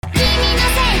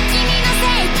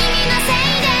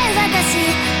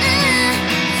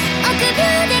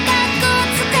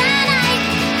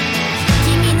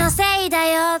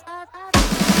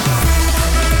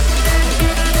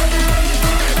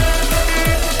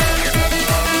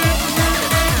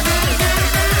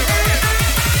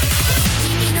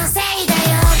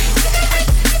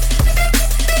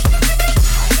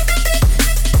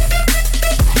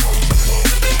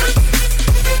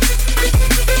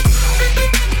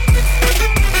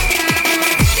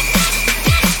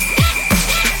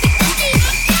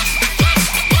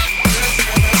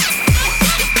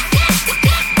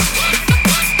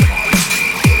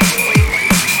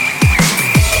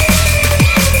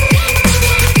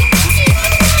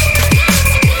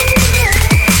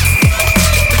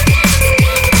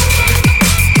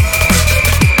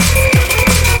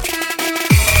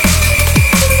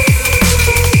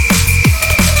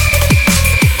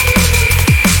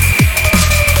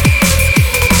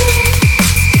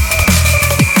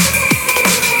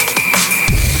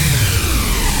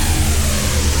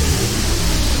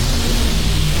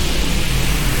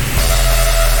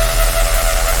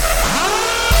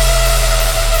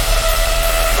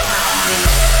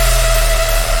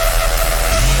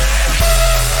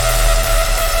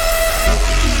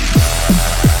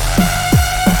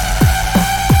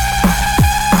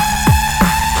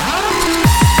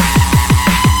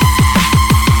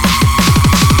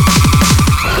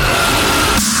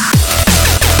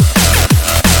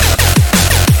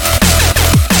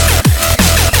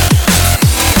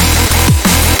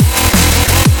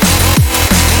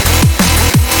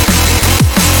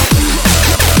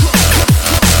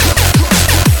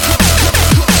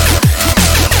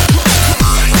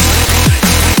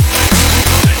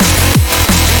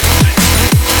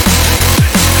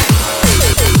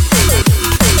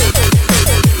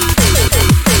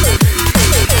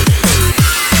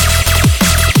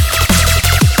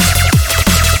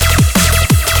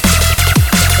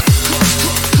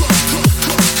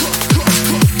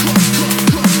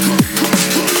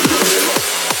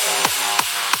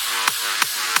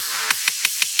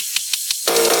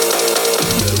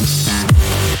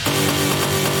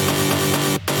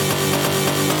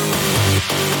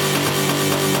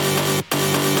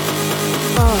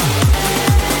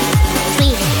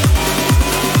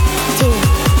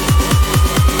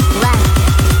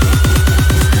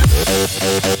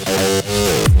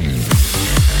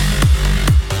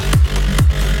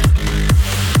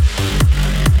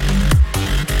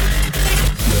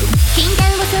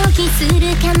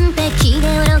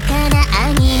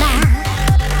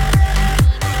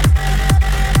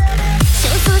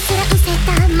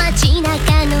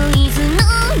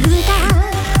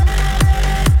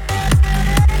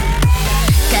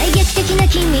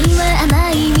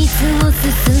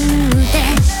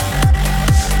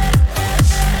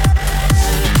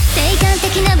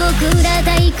僕ら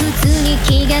退屈に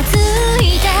気がつ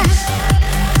いた。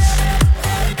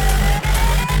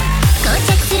膠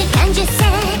着する感受性、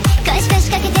可視化し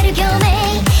かけてる共鳴、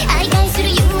相対する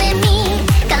You and me、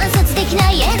 観察できな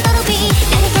いエントロピー、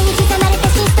誰かに刻まれた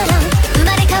シストロン、生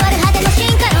まれ変わる果ての進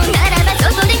化論ならば、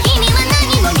そこで君は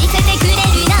何を見せてくれ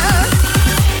るの。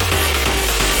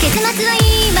結末は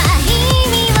今意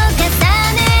味を重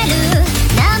ねる、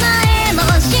名前も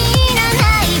知ら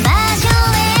ない場所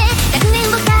へ学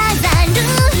園を飾る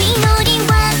祈り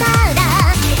はただ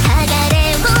剥がれ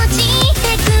落ちて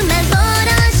く幻、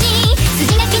筋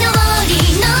書きの森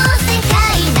の世界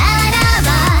ならば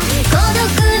孤独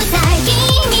さ君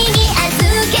に預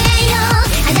けよう。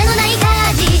花のない果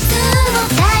実を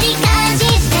借りかじ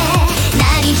して鳴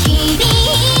り響い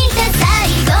た最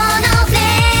後のフレ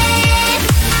ーズ。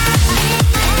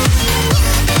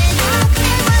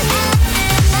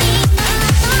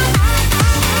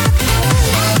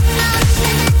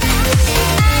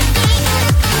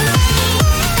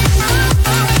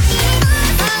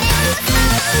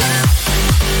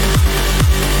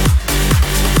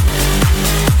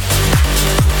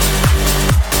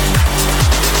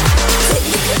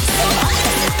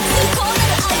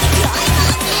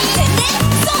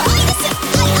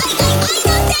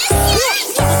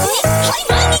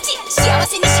毎日幸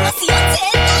せにしますよ絶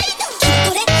対。筋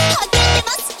トレ励んで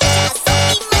ます、じゃあ遊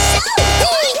びましょう。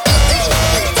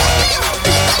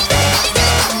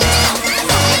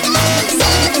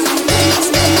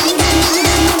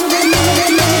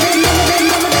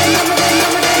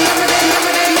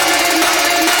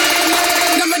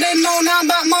Never they know now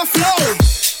about my flow.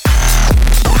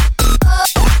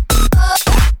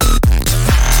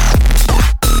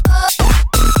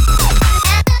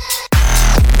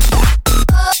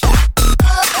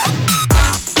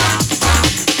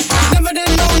 Never they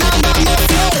know now about my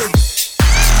flow. Never they know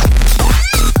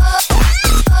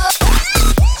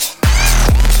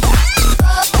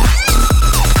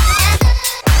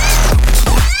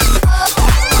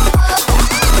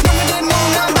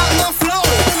now about my flow.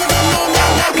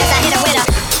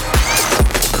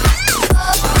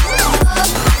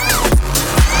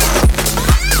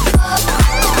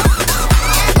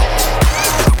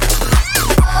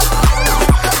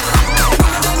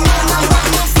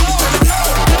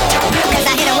 Cause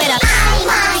I hit it with a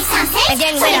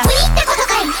again with a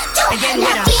again with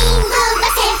a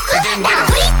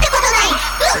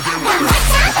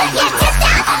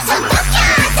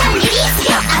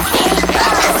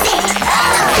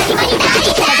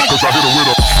Cause I hit it with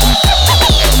a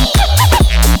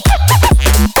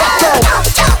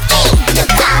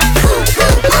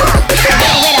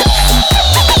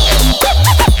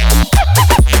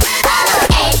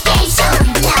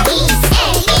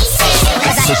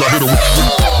Cause I hit it with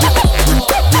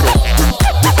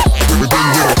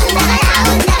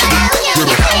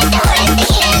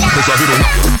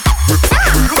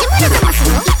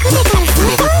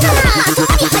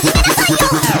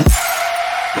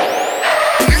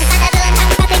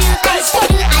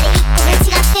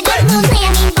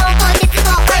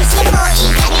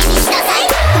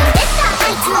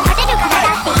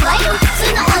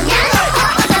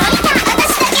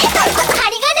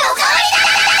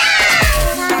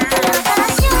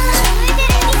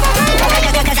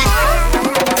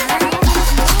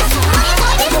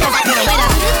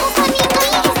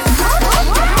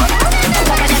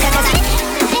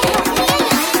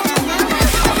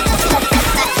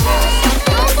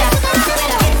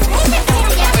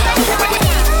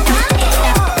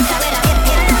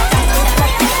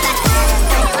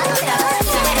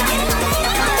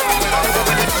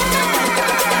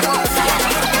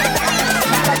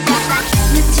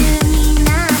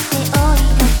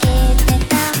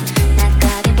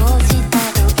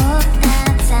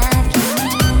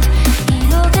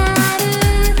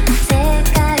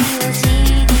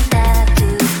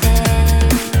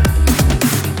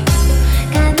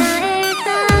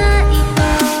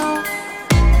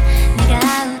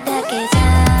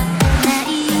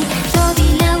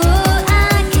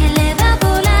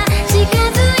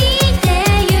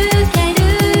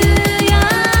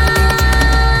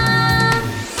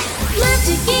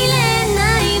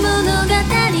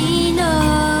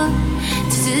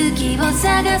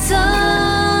探そう。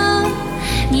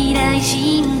未来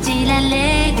信じら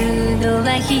れるの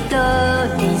は一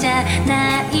人じゃ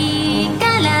ないか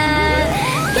ら。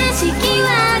景色は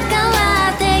変わ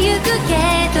ってゆくけ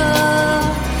ど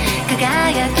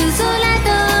輝く空と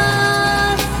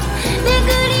巡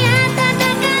り合った宝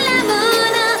物、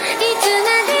いつま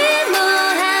でも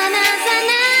離さ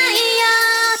ないよ。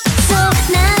そう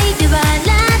泣いて笑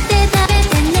って食べ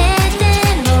て寝て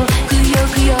もくよ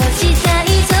くよしたい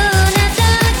そうな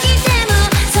時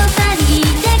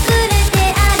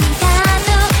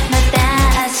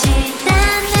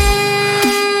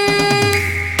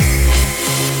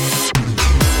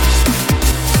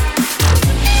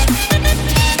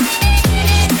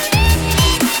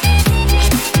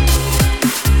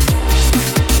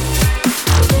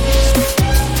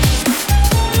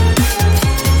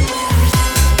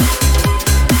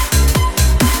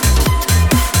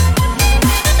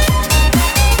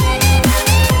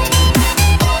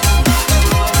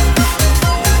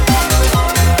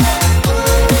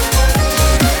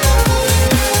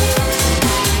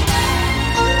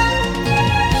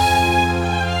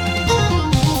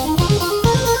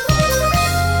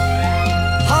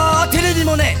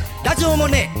道も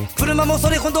ね車もそ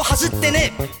れほど走って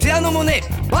ねピアノもね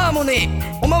バーもね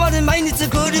おまわり毎日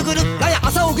ぐるぐるなんや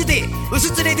朝起きて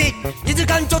牛連れで2時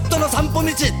間ちょっとの散歩道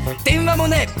電話も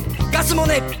ねガスも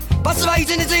ねバスは一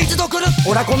日一度来る。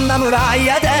おらこんな村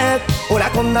嫌だお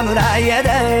らこんな村嫌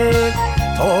だ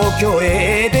東京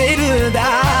へ出るだ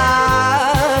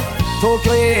東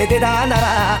京へ出たな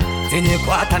ら全力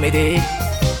はためで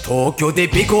東京で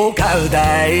ビコ買う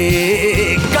だ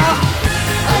いが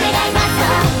お願いマッソ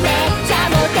めっちゃ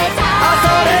モテたいあそ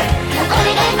れお願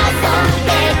いマッソ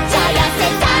めっちゃ痩せ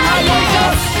たいお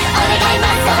願いマ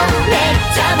ッソめっ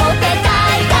ちゃモテた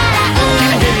いから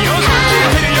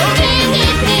筋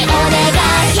肉にお願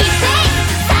いヒップ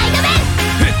サイドベン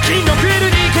腹筋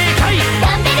 6LDK 回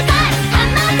ダンベルカーハ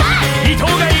ンマーカー伊藤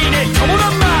がいいねチョモラ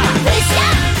ンマープッシュア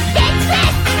ップレッツプレ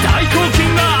ス大胸筋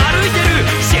が歩いてる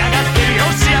仕上がってるよ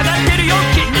仕上がってるよ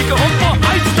筋肉本舗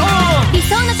アイストーン理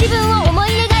想の自分を思い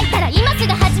描いたら今す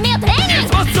ぐ始めようトレーニン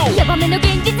グヤバめの現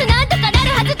実なんとかな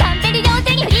るはずダンベル両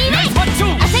手にフリーウェイ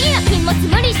朝日の禁物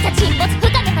無理した沈没負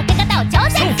荷のかけ方を挑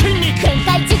戦筋肉10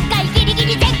回10回ギリギ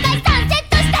リ全開3セッ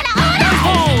トしたら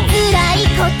オーライ辛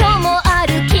いこともあ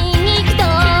る筋肉と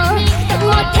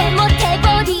モテモテ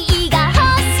ボディが欲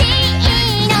し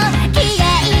いの綺麗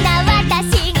な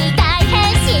私に大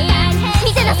変身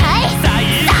見せなさい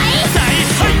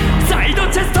サイド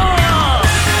チェストお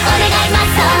願いマッ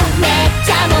ソめっ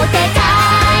ちゃモテた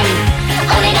い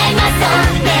お願いマッソ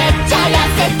めっちゃ痩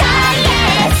せたい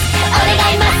Yes お願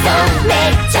いマッソめ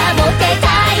っちゃモテた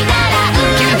いなら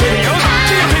切れてるよ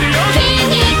筋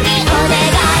肉にお願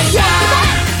いや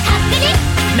ハックリ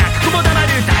泣く子も黙る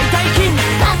大腿筋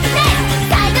バックセン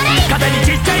サイドレイ肩に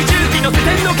ちっちゃい重機乗せて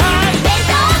んのかいベン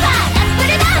トオーバーラップ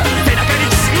ルダウン背中に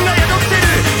自信が宿ってる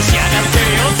仕上がって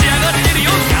るよ仕上がってる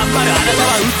よ頑張るあなた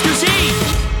は美しい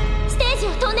ステージ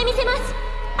を飛んでみせます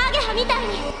アゲハみたい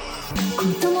に子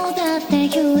供だって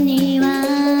言うには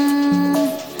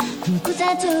複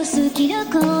雑すぎる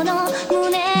この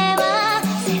胸は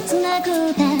切な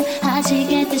くて弾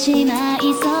けてしまい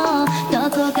そうど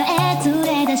こかへ連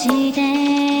れ出して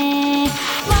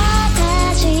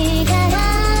私から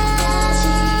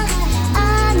あ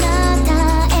なた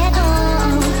へと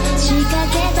仕掛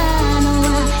けたのは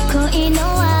恋の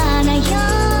罠よ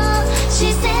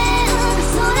視線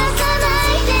そらさな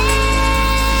いで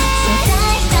世界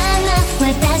か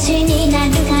ら私にな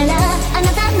るからあな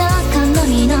たの好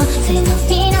みの背伸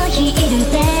びのヒール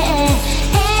で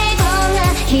平凡な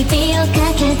日々をか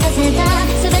けさせた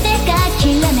全てがき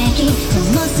らめき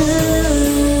灯す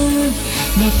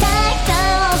願い方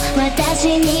を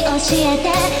私に教えて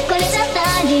これじゃ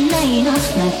足りないのま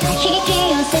た引き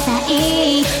寄せたい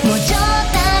もう冗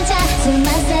談じゃ済ま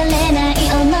せれない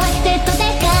思いベッドで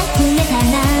隠れたら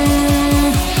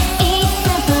言った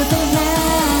ことは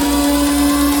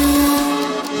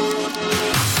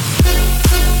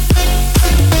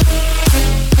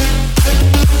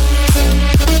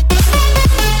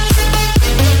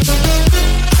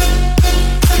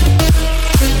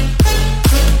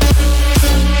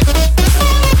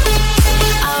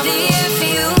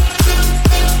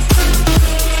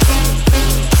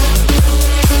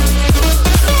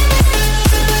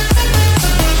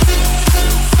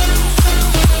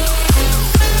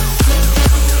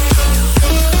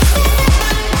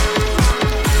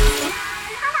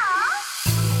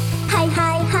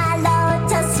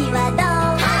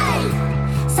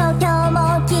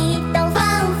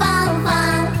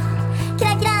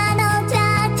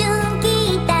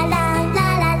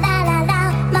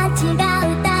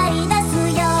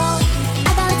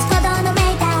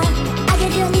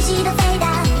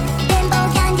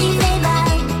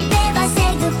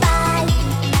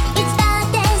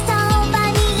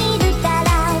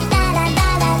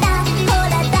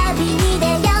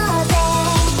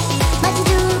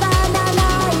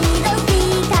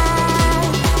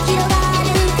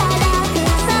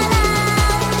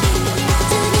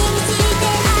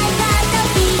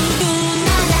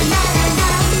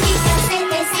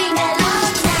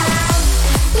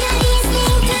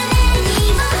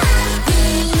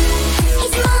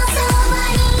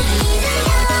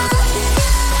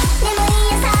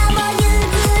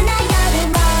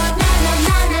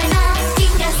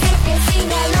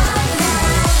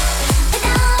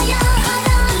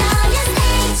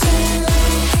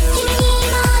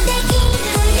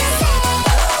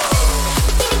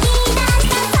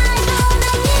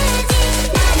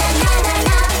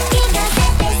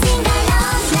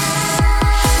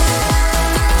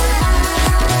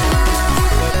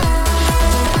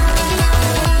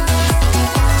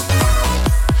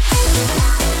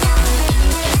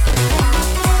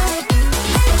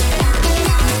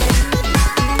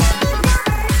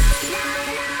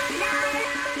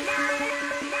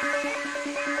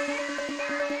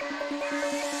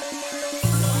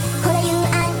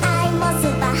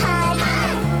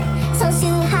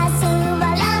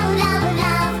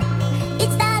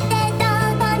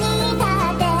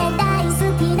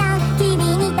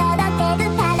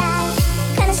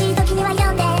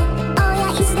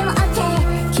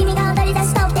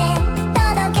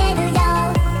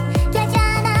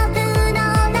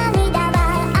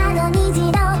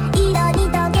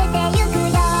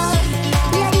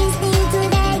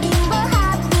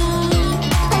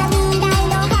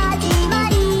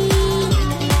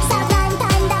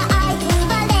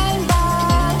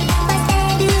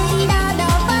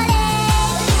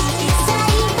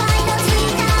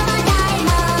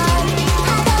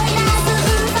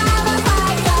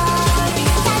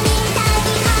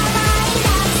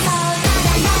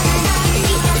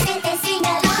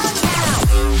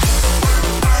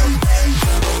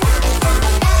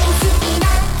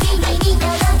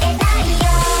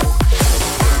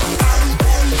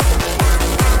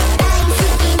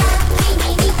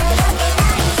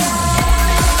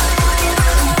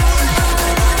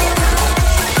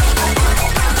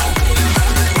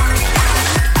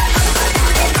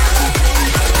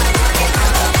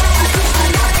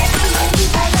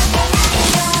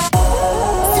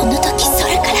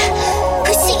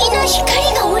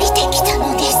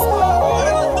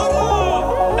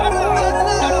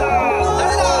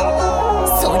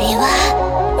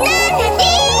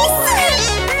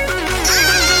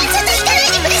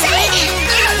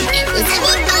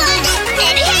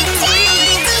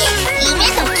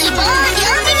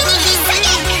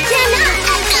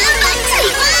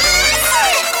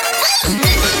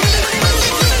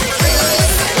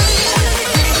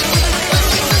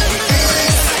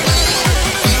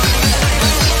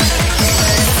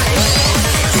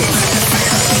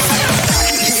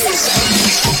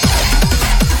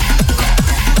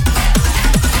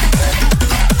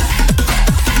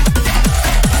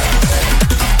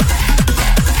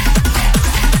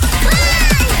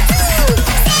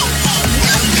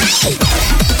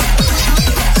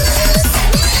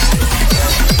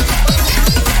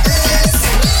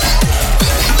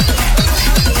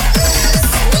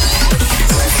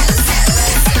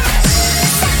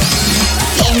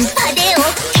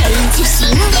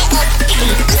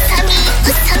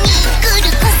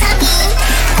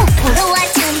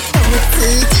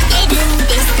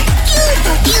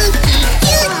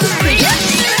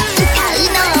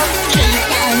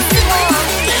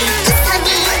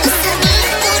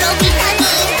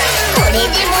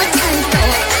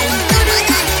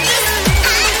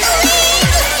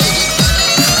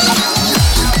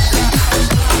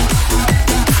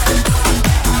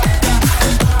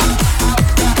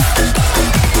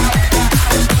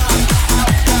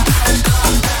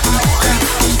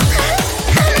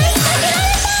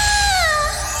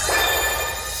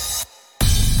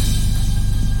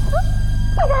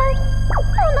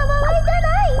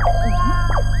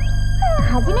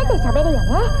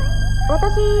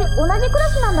私同じクラ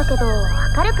スなんだけどわ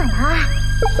かるかな。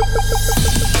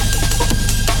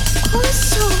本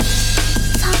性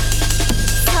さん。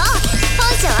そう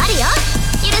本性あるよ。よ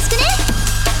ろしくね。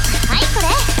はいこれ。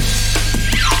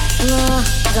うわ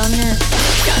残念。残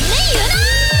念言うな。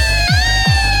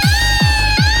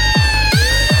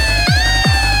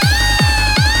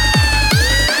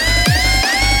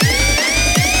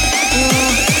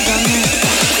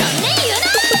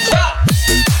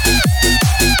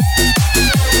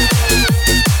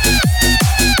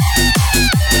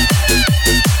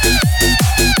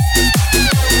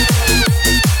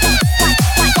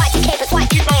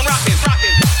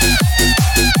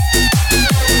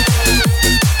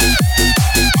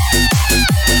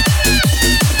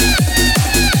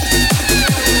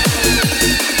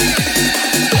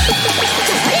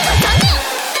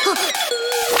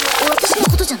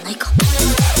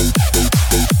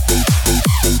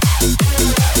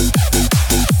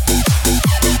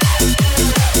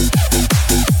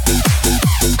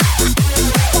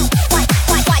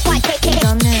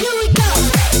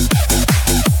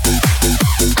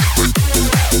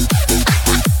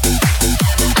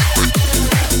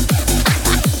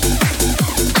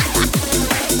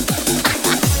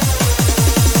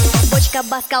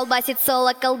Бас колбасит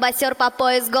соло, колбасер по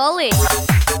пояс голый.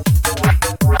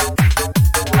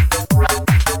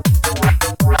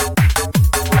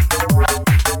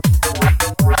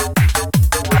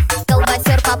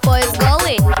 Колбасер по пояс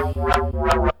голый.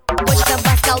 Бочка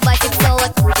бас колбасит соло.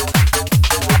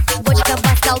 Бочка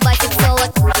бас колбасит соло.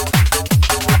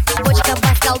 Бочка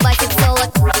бас колбасит соло.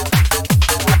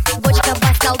 Бочка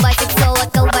бас колбасит соло,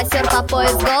 колбасер по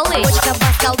пояс голый. Бочка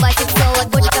бас колбасит соло,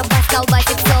 бочка бас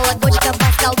колбасит соло. Бочка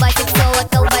бас колбасит соло,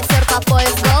 колбасер по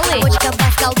пояс голый. Бочка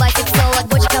бас колбасит соло,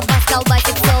 бочка бас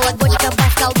колбасит соло. Бочка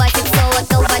бас колбасит соло,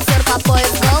 колбасер по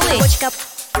пояс голый. Бочка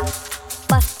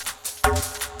бас.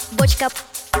 Бочка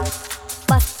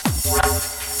бас.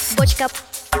 Бочка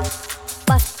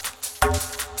бас.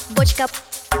 Бочка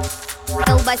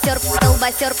колбасер,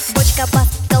 колбасер, бочка бас,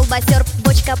 колбасер,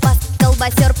 бочка бас,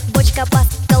 колбасер, бочка бас,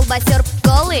 колбасер,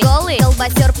 голый, голый,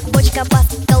 колбасер, бочка бас,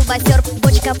 колбасер,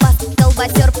 бочка бас,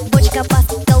 колбасер, бочка бас,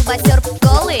 колбасер,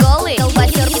 голый, голый,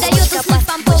 колбасер, не дает уснуть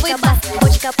помповый бас,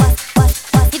 бочка бас, бас,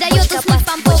 бас, не дает уснуть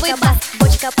помповый бас,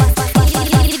 бочка бас,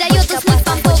 не дает уснуть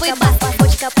помповый бас,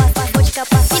 бочка бас, бочка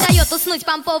бас, не дает уснуть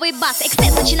помповый бас,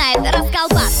 эксцесс начинает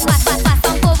расколбас, бас, бас, бас,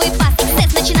 помповый бас,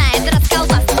 эксцесс начинает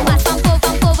расколбас, бас,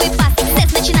 помповый бас,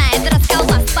 эксцесс начинает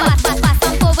расколбас, бас, бас, бас,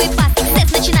 помповый бас,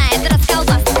 эксцесс начинает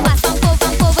расколбас, бас,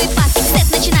 помповый бас, эксцесс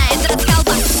начинает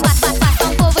расколбас, бас, бас, бас,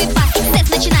 помповый бас, эксцесс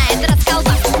начинает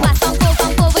расколбас, бас,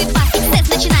 помповый бас, эксцесс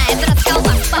начинает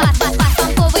расколбас, бас, бас, бас,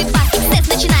 помповый бас, эксцесс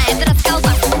начинает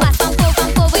расколбас, бас,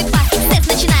 помповый бас, эксцесс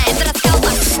начинает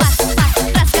расколбас, бас, бас,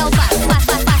 расколбас, бас,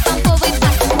 бас, бас, помповый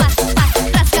бас, бас, бас,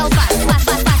 расколбас, бас,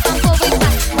 бас, бас, помповый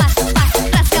бас, бас, бас,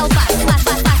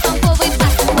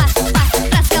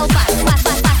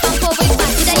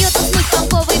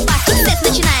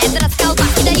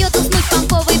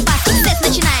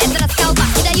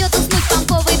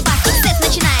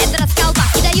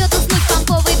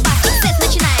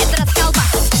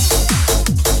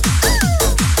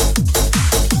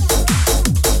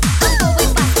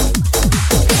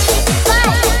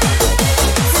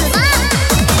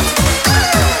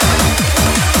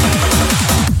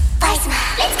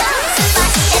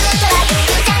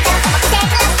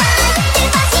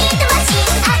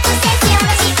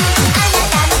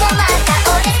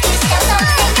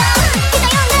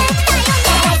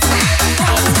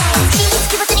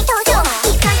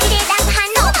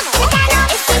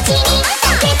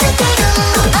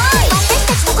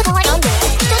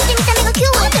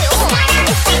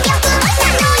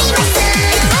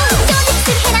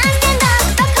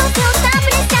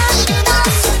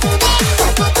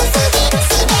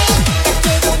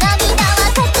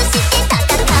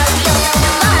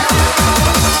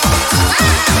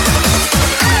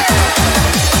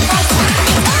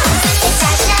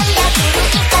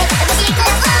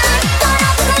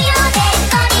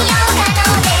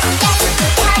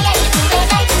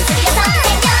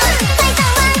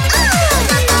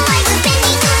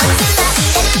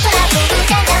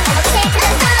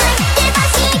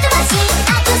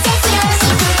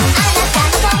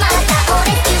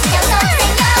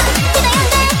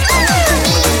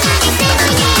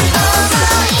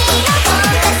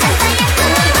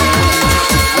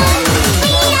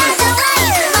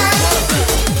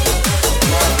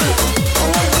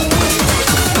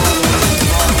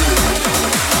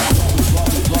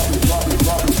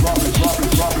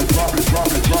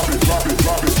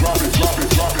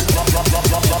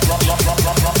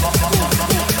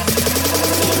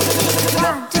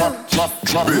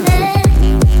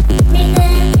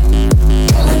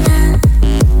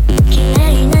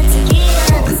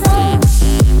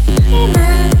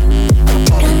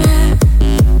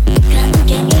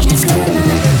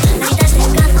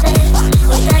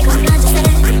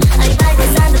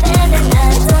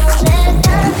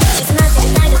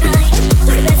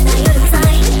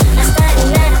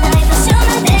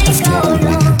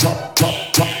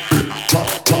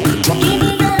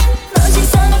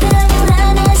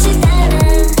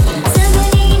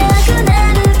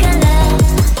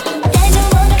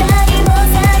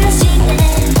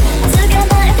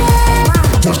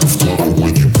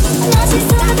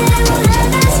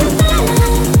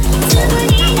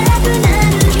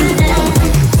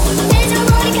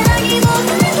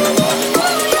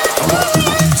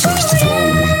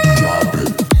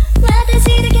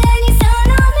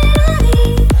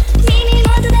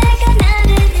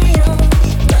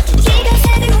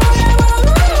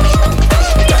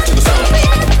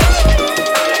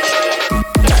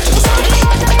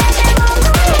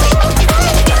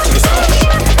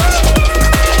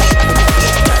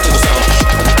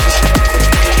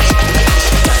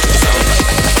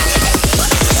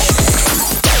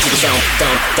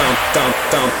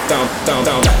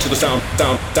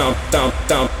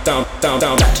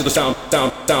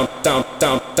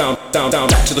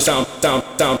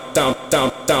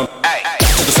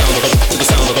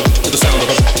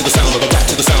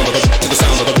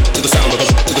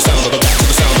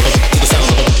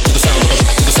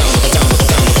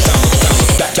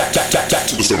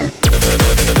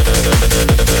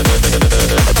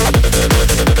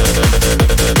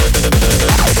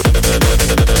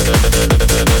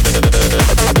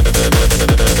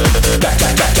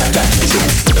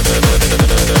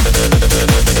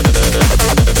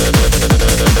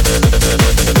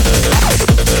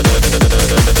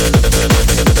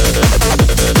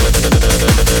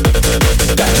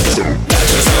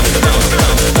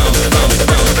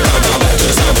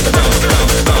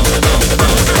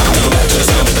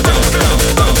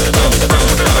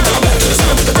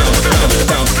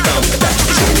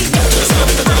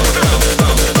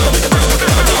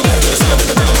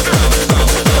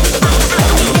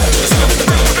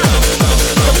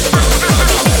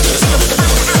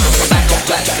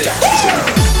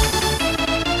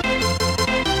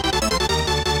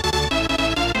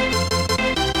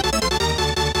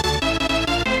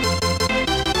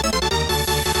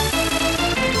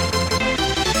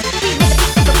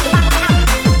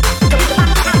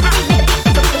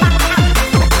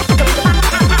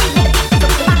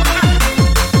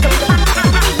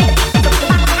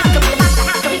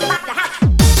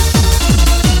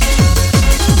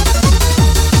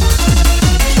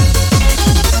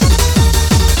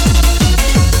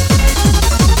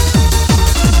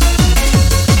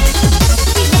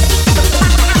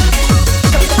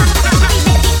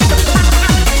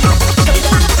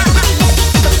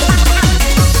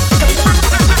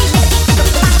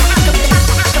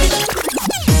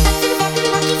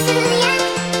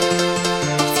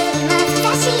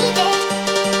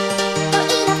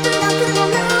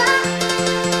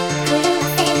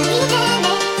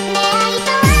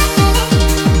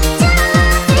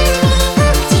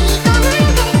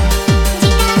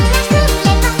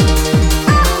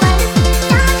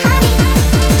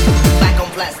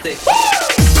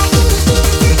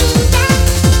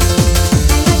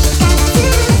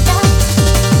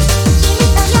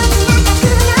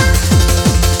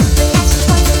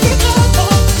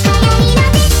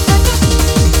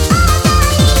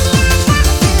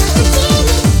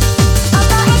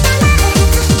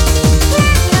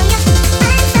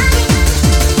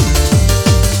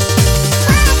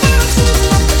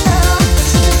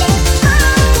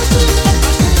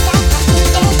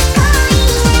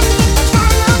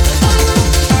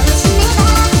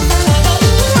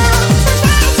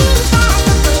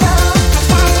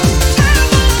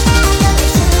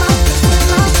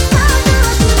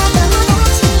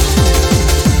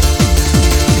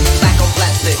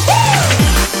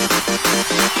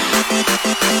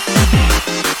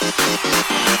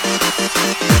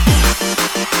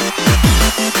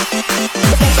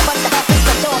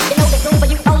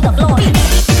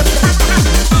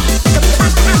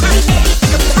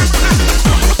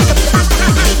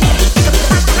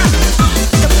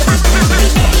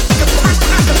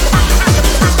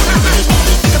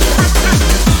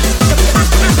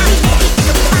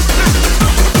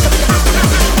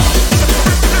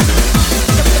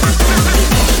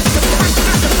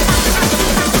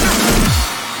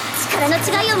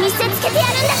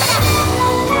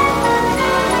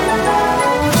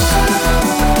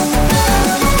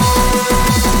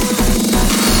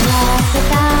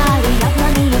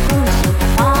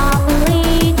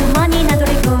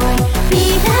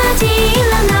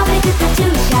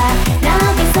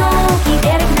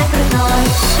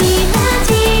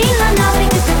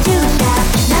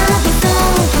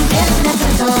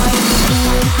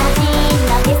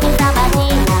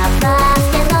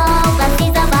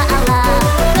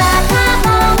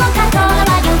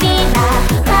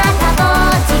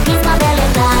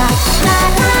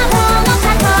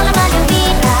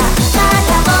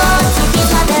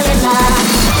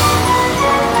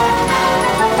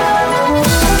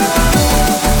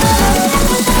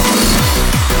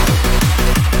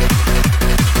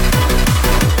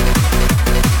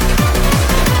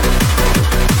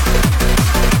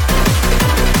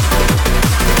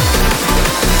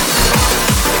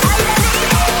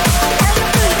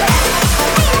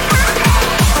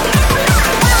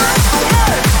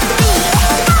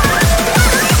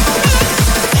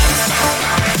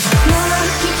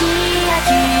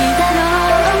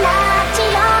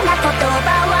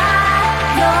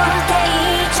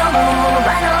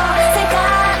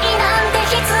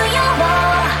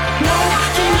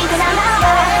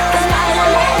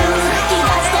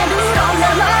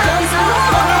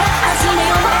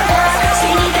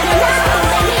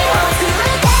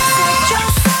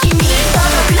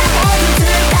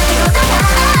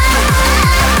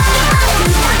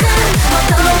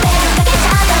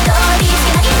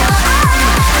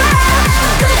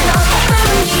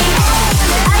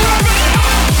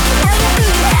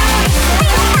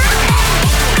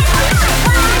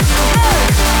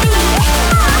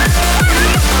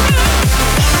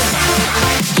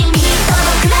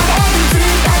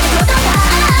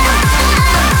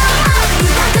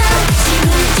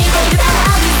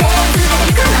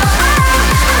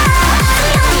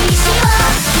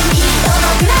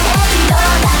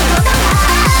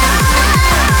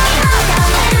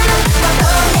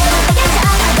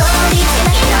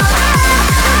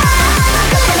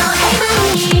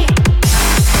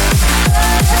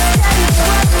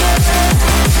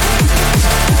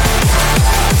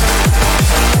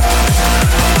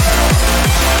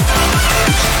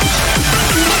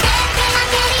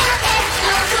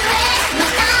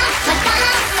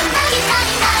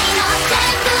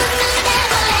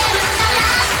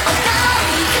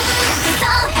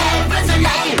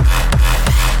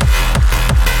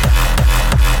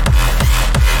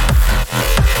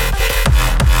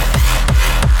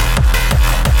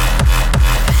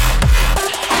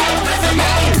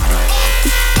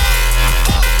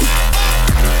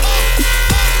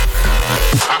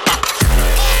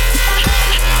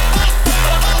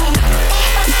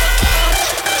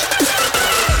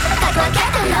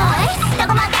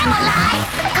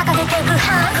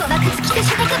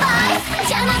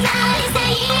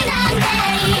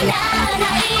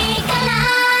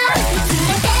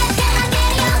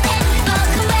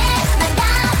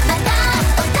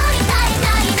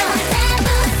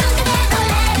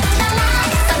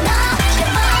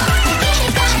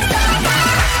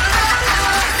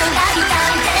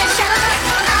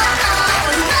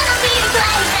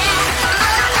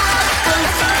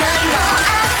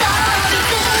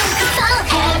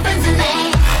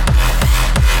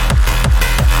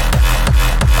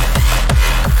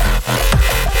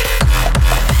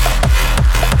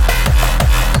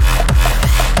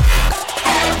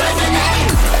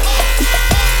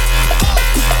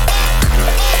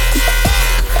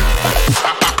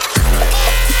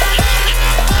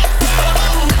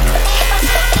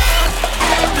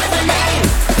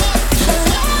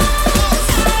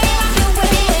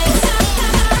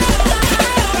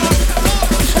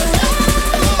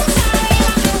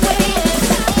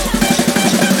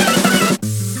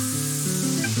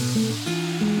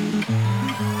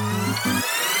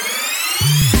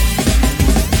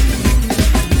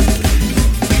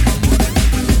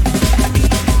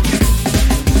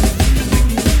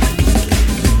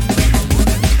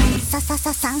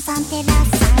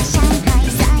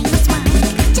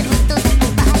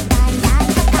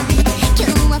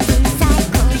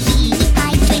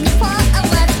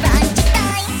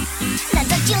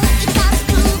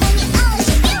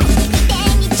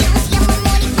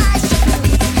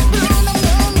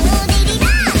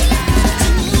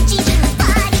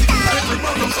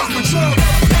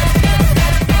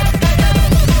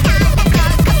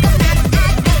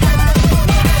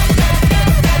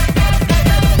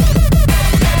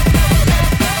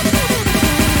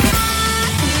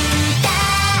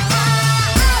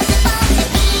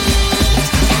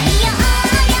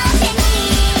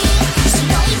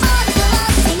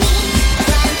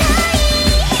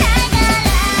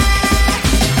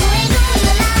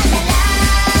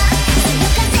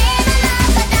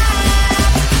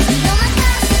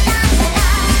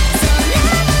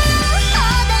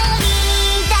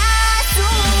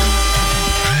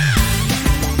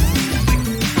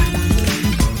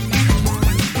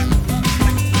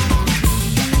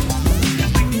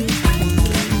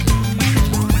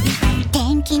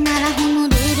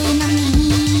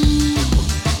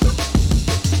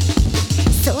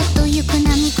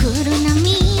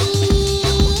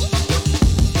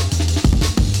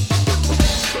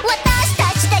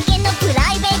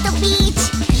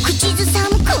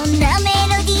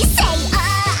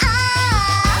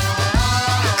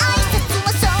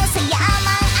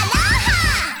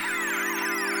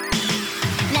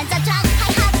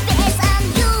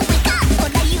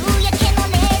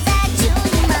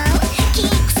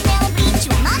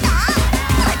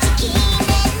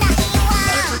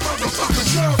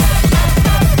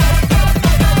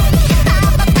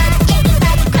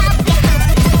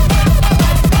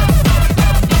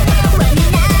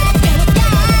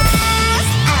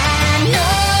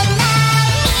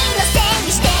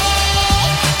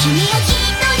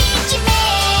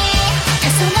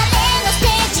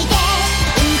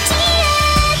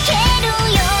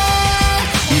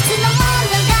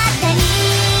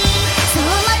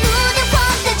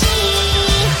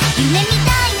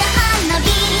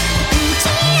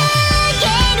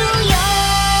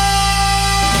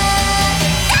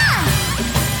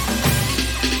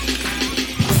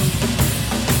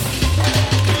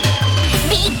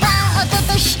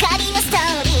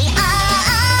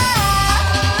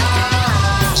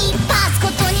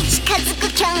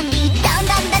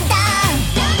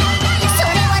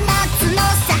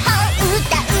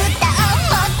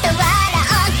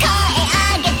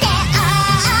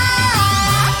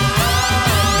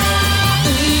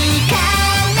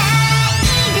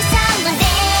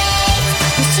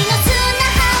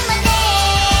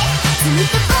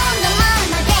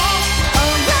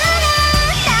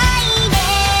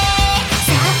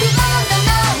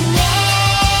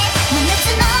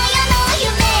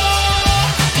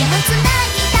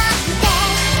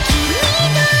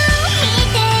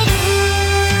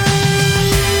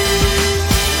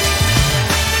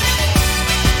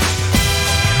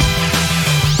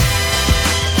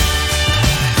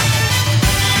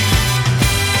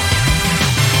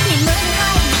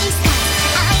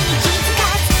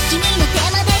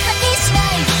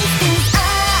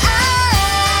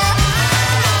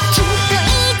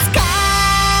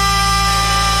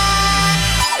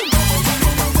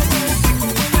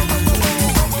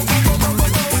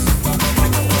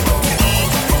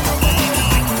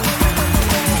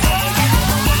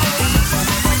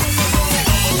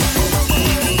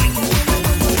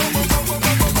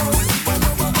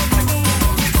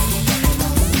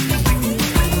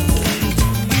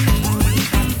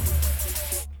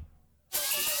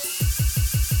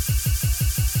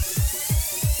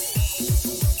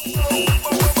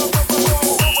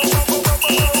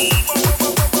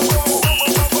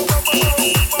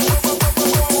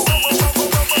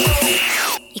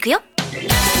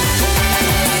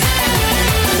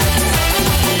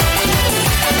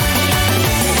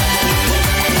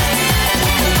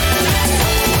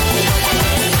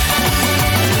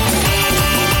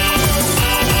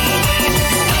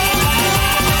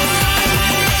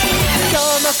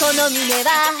 胸は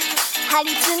張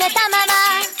り詰めたまま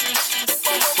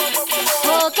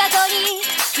放課後に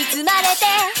包まれて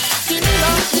君を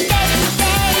見てるデ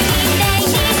イリーデ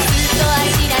イリーずっと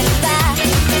足並みは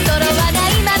揃わな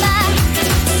いまま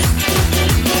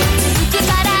続く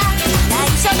から内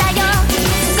緒だよ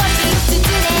少しずつ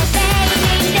ねデイ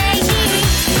リーデイリー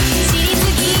知りす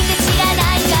ぎて知ら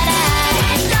ないから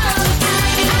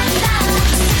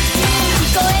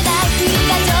聞こえないふり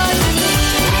が上手に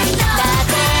だっ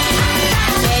て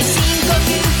深呼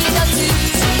吸一つ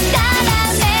したら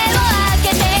目を開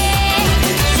けて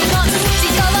自問自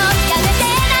答やめて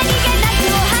何気なく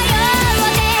おはよう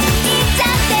って言っちゃ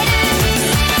ってる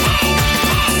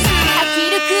飽き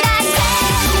るくらいで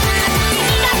君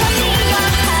が欲しいよ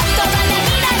ハートは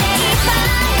涙でいっぱ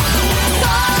い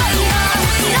恋の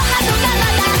いろはとかま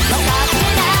だ分かって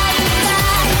ないんだ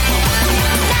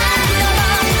何度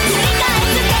も繰り返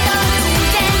すけど寸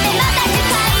前でまた次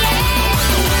回へ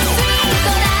スイート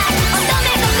な乙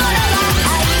女心は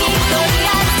愛に取り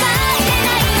扱ってな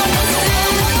いのですね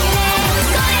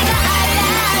これが I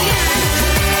love you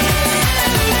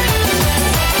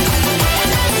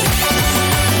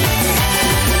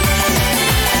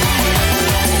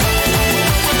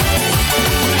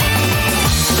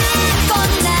こん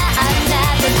なあんな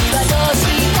時はどうし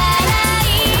たら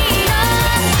いいの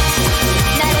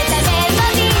慣れたメロ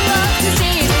ディーを口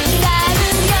ずさむ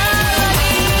ように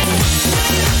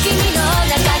君の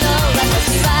中の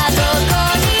私はどこ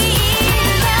にいる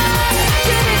のぐ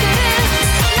るぐる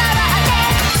回って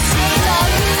四六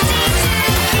時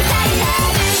中いたいた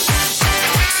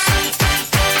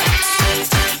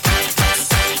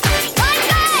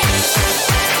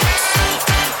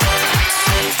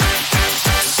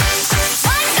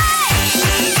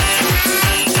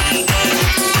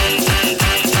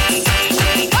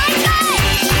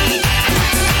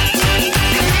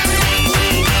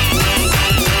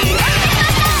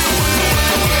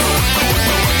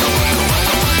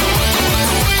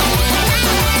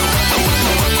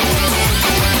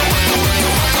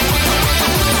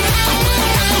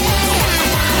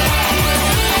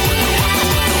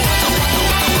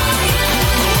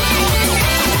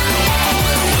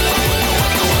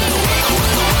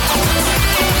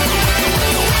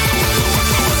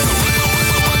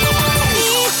い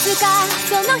つか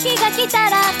その日が来た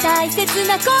ら大切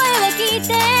な声を聞い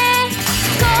て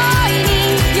恋に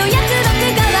予約録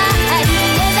画はあり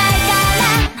えないから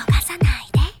逃さない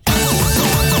で飽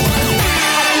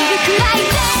きるくらい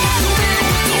全部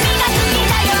君が好き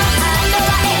だよあとは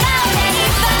笑顔でい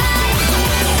っぱい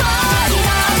恋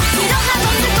のいろはも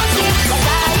少し分か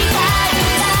りたいん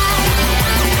だ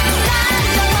何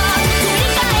度も繰り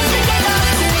返すけど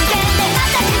寸前でま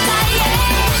た次回へ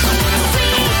ス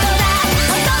イートな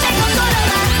乙女心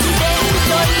は自然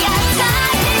取り扱っ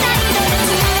てないので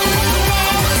すねこ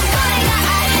れが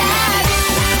I love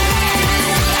you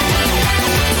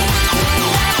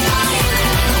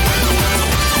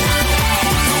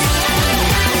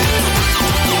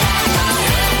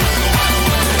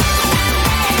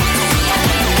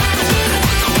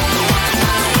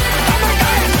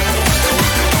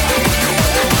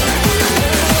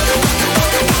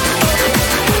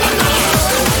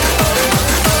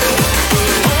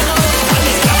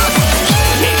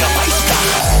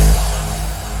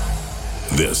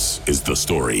This is the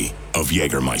story of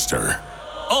Jägermeister.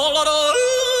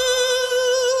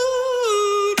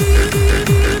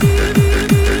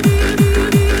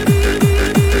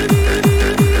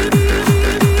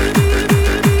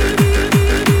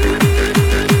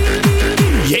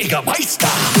 Jägermeister!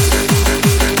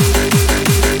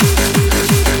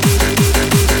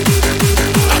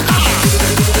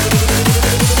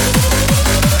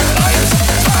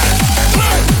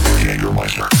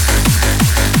 Jägermeister.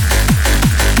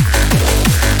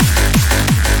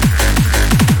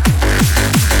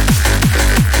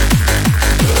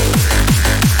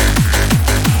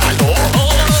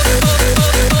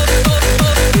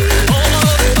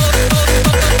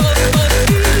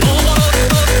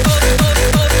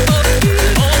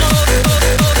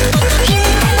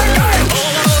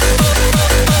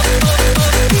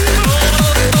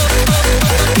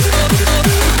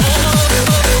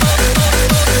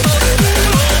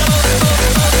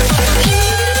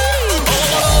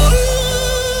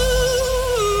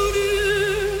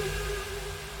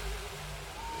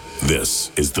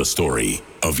 This is the story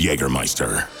of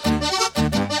Jägermeister.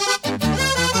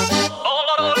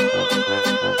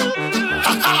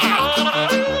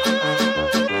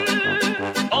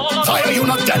 Why are you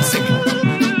not dancing?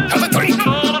 Have a drink.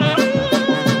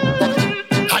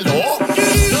 Hello?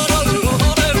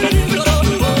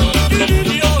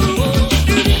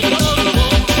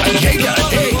 Jäger,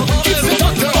 hey, give the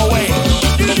doctor away.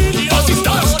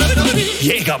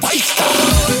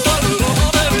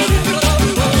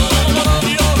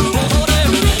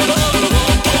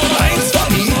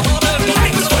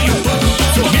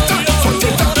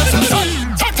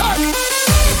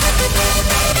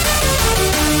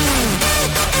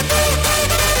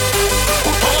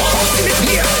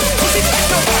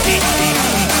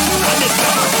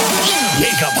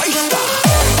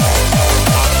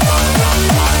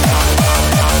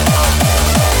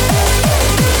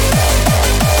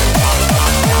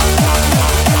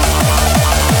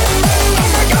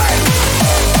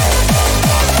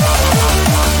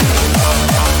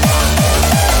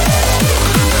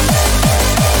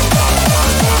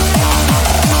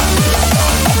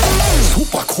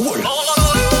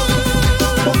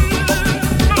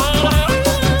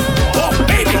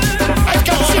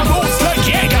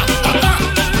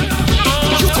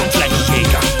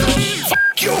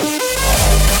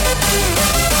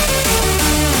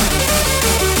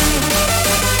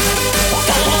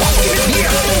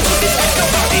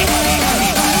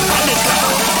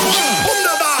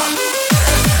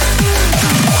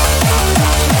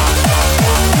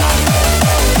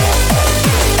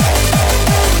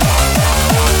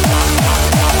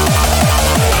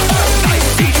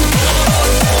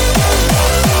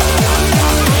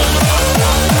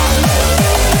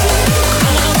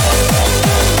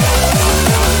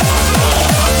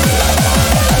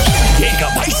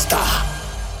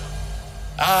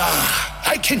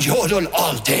 Yodel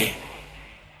all day.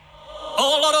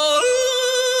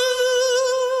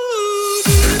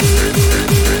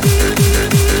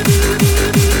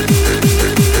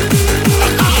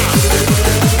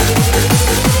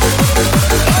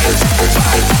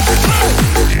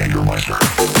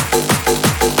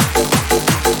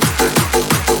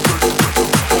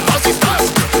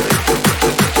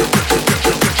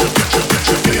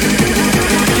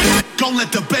 Don't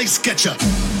let the bass get you.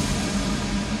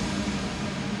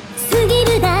 過ぎ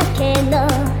るだけの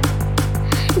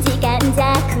時間じ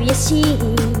ゃ悔しい刻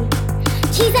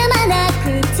まな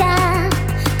くちゃ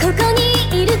ここに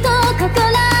いると心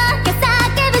が叫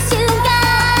ぶ瞬間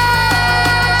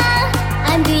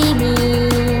I'm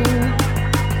dreaming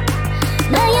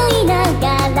迷いなが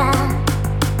ら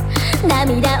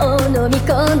涙を飲み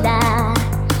込んだ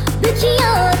不器用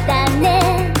だね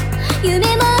夢も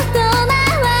遠回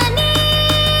り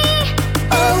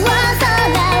大空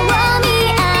を見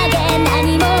上げ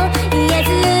何も言えず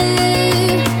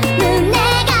胸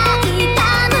が痛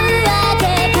むわけ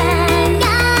考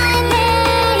えて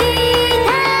いた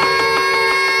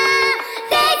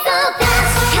Take so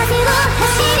fast 風を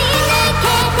走り抜け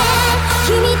て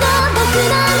君と僕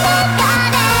の中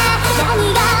で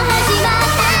何が始ま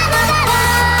ったのだろ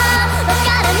うわか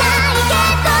らないけ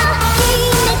どキ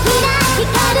ラキラ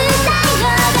光る太陽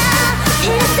が照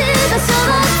らす場所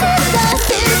をずっと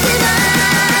進む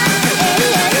永遠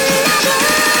なる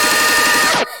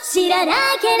知らな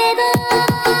いけれど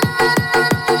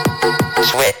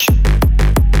Switch.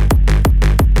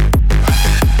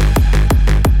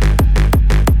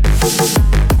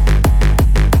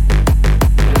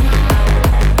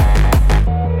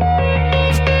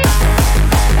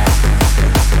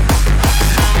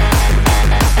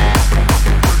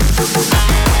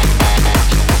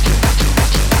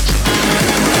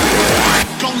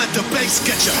 Don't let the bass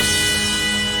get you.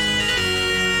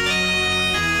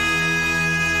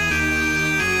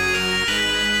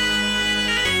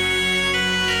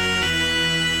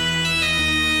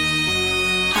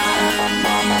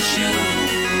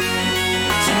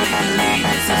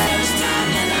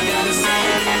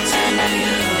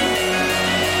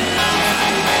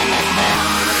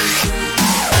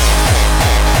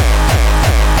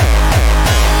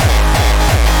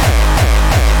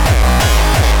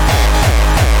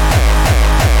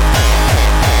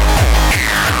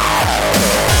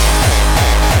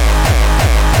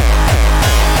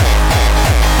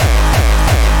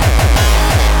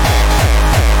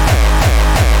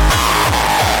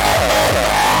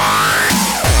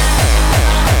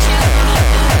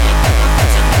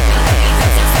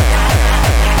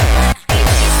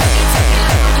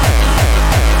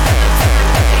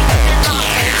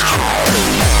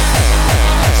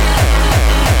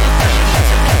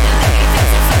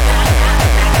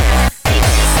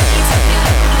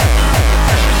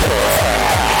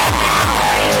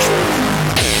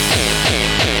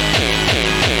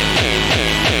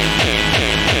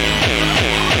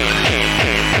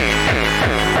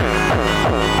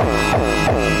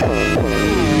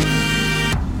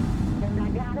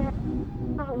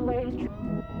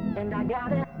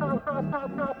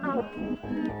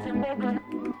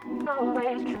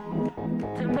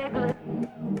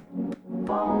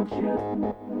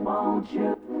 Won't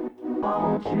you,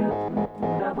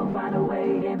 never find a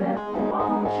way, baby.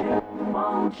 Won't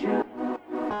you,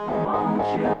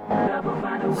 never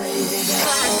find a way, baby.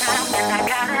 First time and I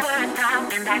got it, first time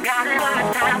and I got it,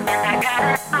 first time and I got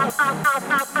it.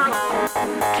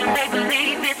 To make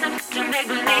believe it's a, to make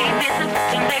believe it's a,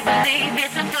 to make believe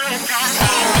it's a first time.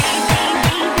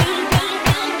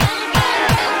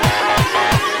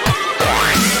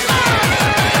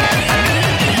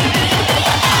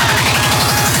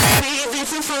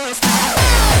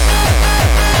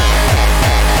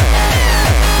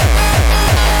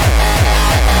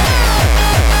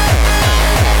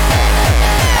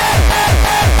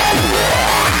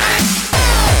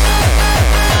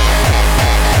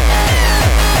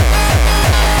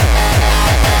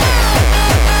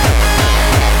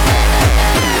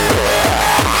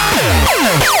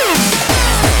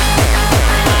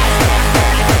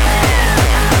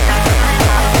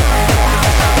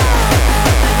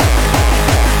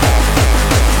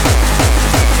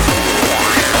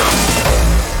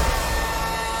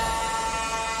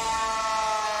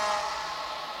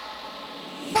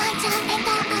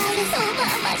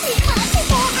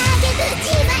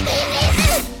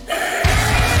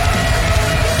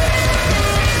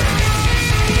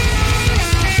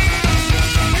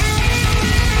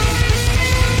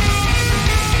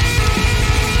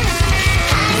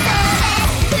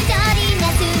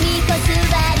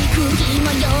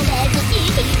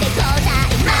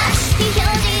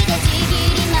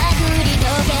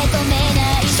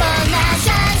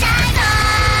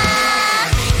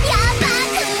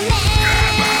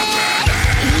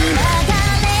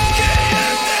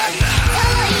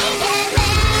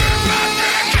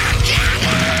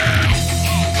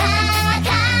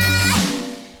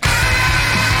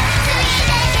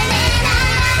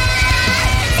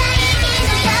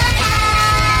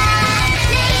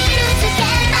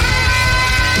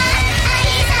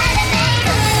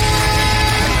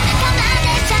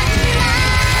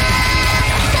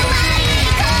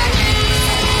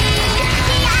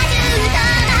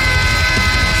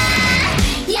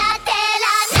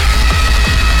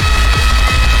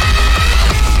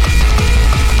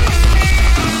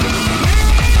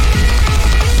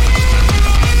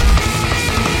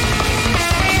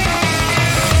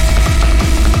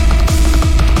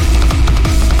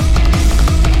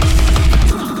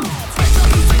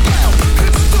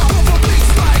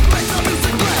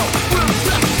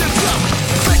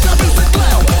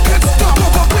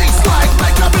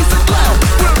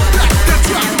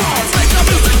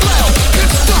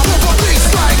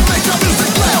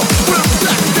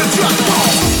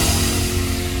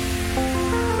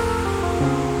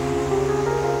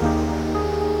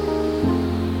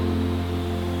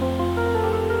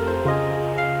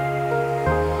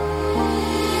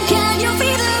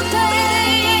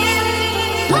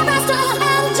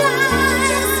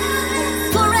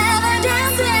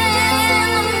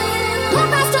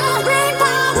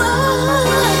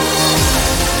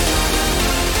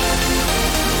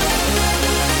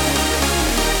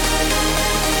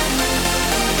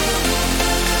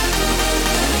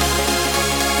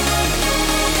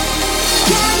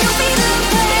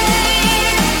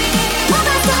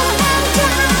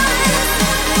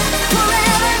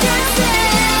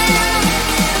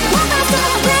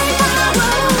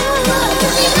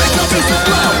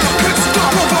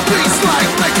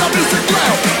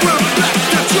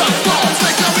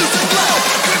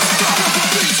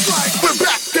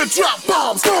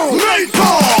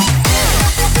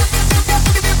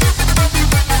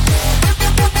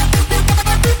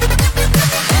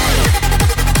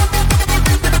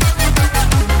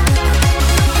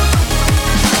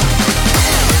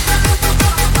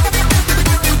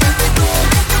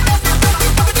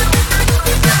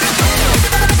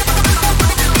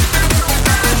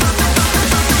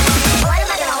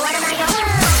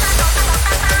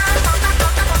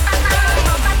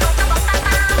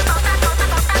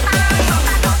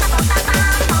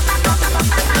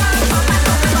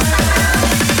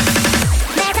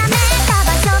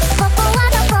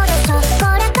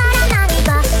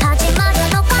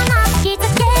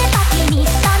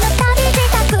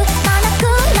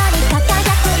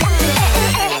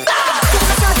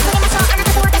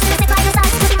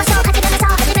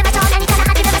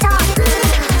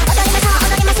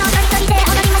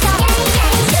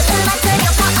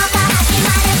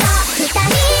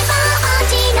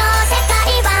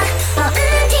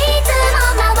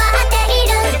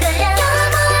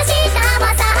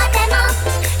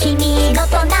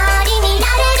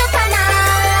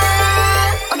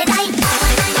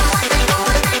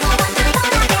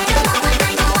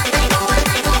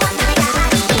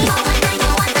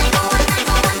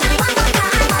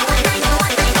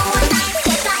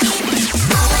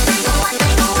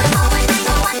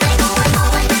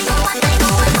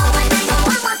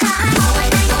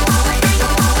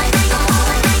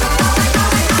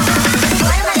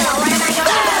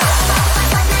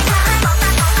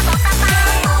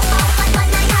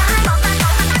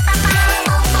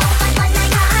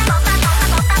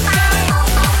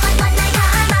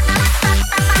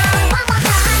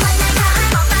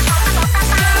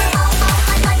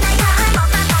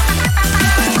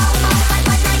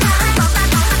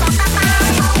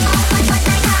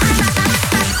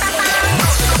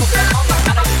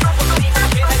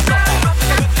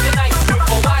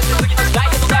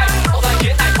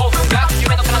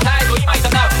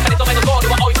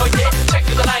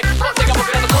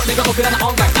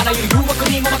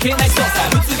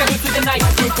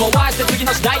 壊して次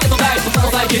の時代へとダイブ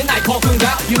抑えきれない興奮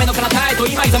が夢の彼方へと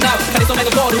今いざなうかりそめ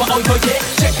のゴールは置いといて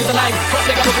チェックザライブこ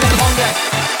れが僕らの本音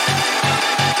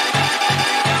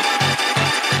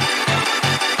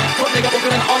これが僕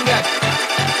らの音楽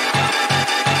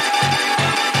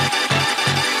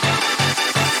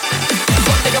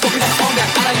これが僕らの音楽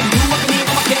あらゆる誘惑に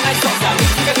も負けないそうさリ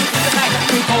スクがリスクじゃない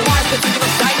壊して次の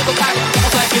時代へとダイブ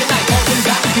抑えきれない興奮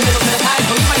が夢の彼方へ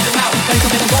と今いざなうかりそ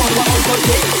めのゴールは置いとい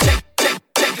て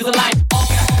チェックザライブ「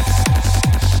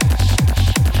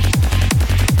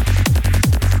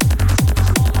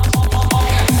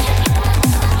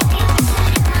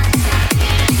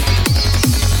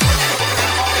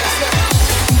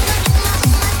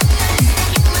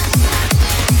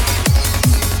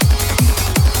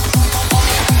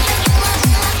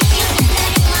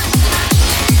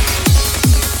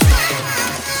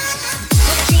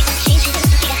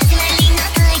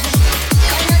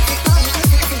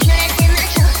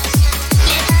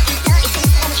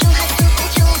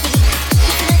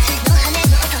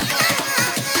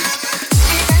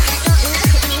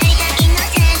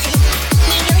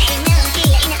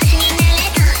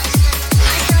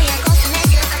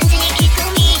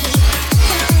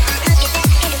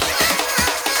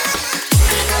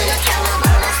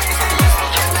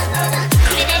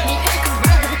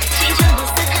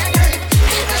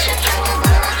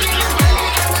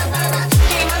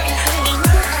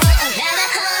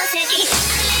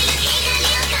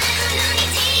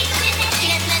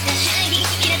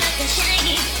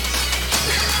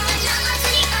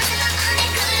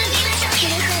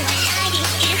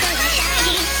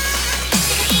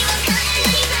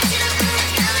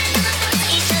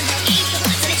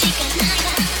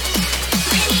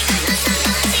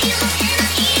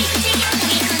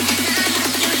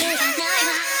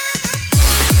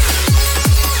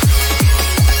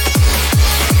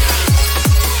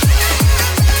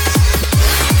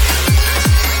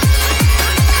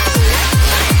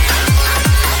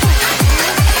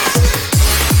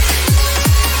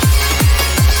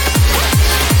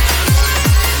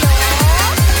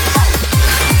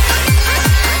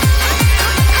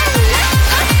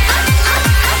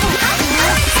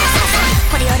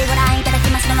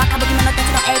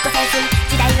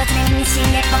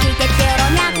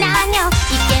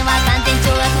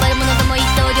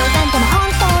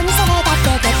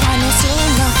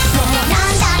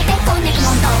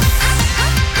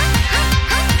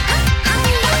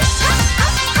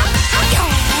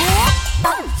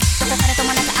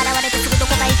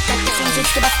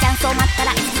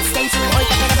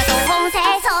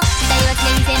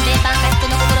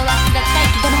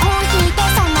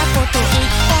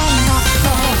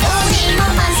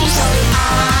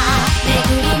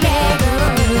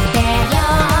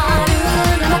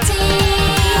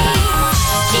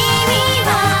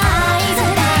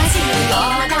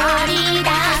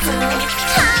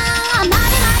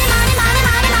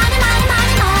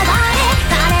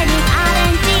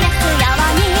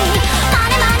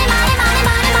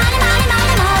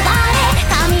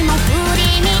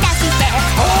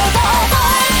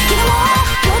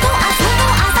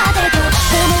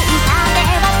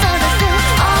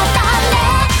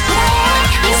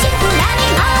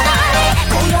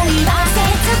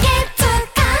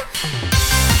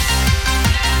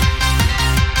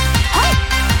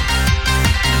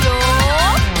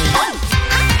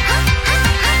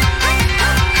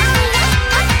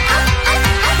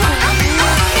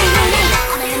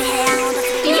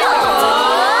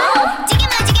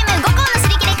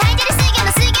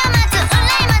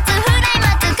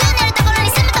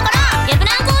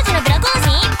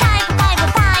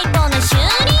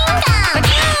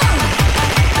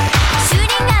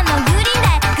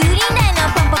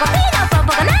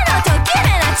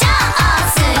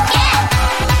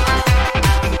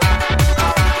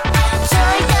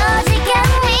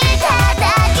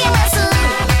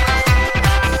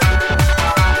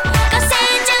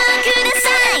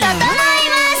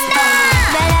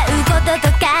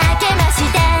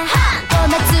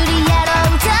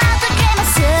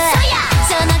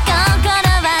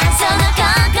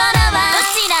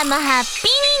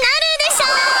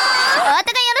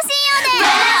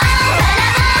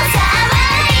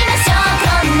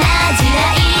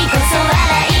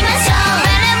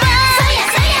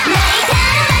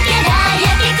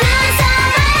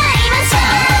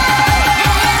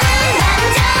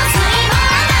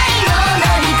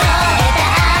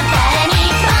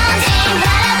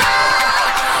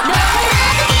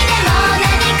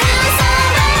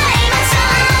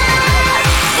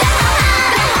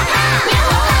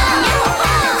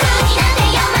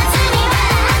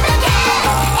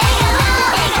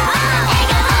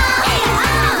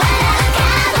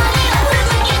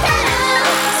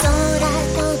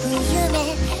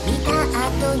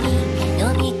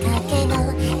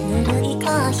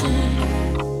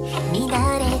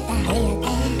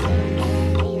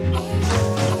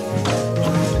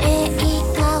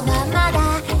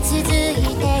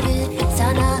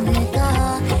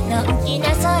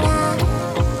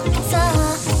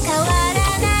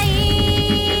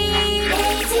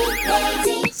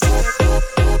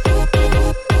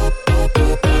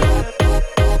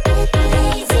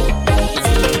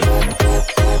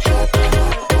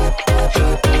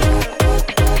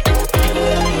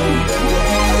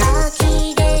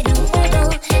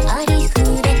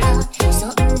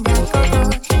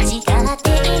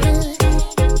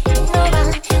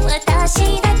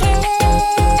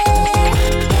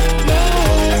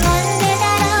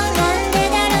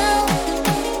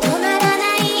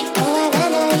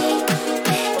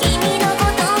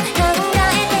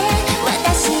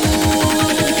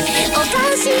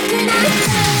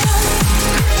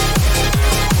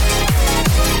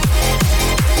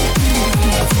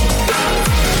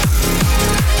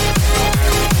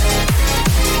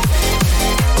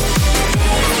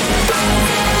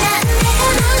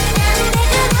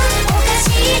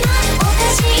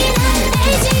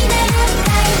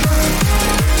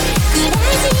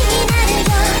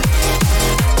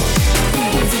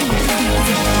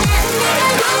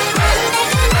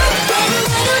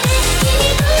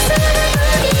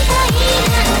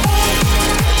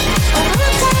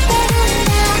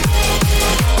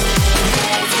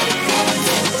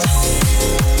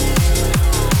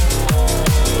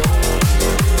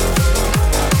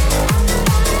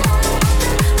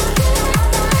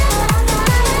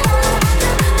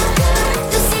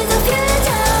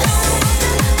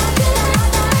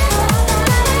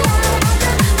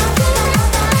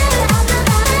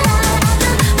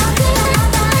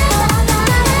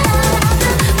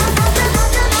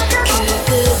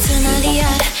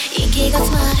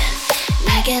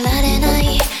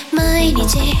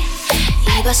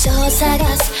場所を探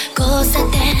す交差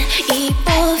点一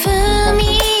歩踏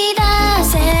み出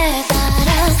せたら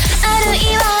あるい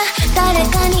は誰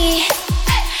かに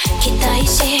期待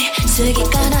しすぎ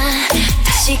かな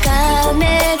確か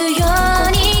めるよ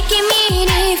うに君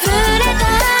に触れた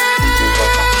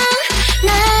な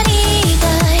りた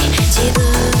い自分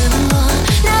も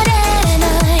なれな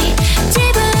い自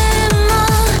分も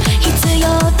必要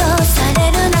とされ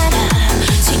るなら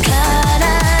力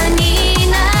に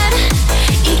なる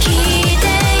生きて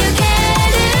ゆけ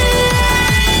る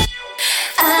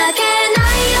あげな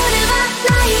い夜は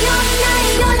ないよな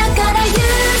いよだから You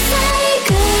say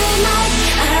goodnight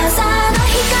朝の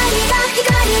光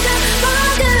が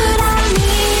僕ら導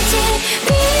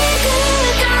く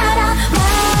から迷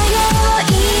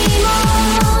いも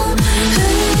不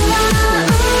安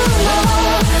も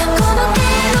この手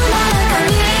の中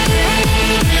に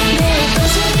目を閉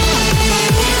じ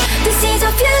This is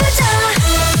a future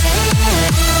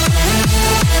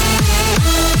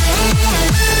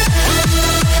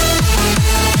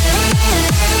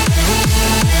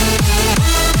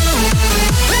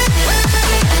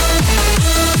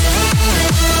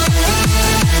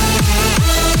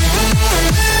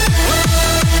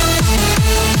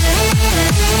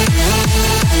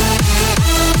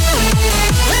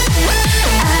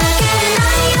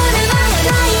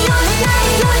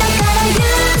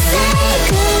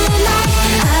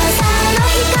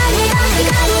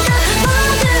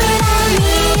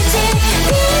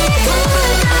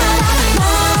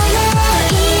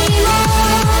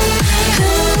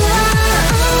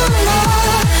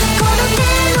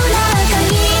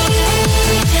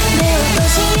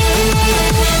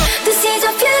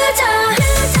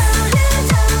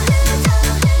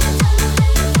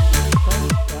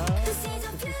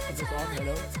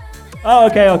Oh,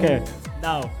 okay.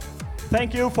 Now,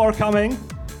 thank you for coming.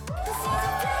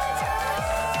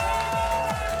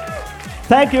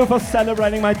 Thank you for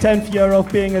celebrating my 10th year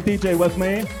of being a DJ with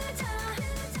me.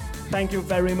 Thank you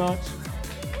very much.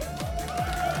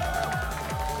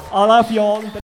 I love you all.